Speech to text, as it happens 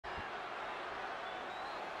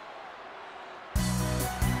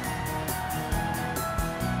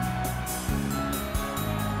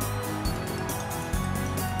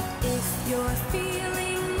you're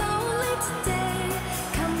feeling lonely today,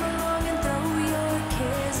 come along and throw your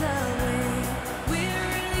cares away. We're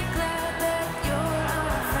really glad that you're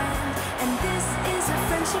our friend, and this is a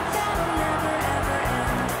friendship that'll never ever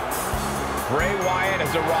end. Bray Wyatt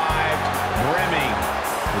has arrived, brimming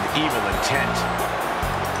with evil intent.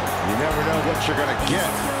 You never know what you're gonna get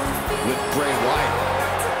with Bray Wyatt.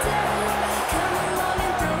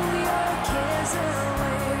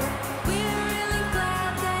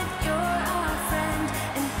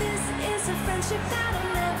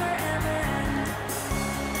 That'll never ever end.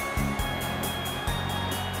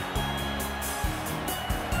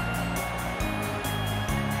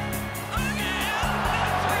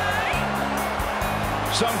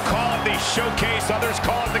 Some call it the showcase, others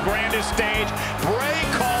call it the grandest stage. Bray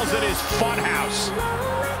calls it his funhouse.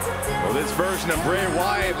 Well, this version of Bray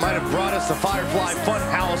Wyatt might have brought us the Firefly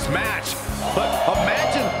Funhouse match. But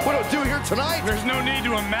imagine what it'll do here tonight. There's no need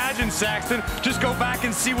to imagine, Saxton. Just go back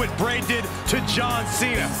and see what Bray did to John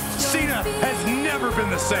Cena. Cena has never been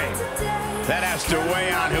the same. That has to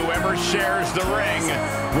weigh on whoever shares the ring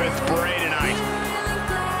with Bray tonight.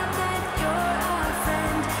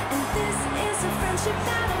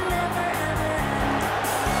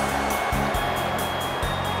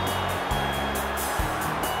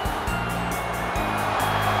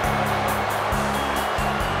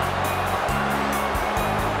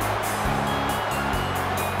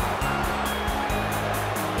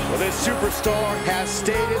 Well, this superstar has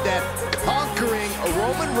stated that conquering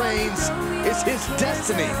Roman Reigns is his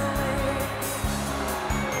destiny.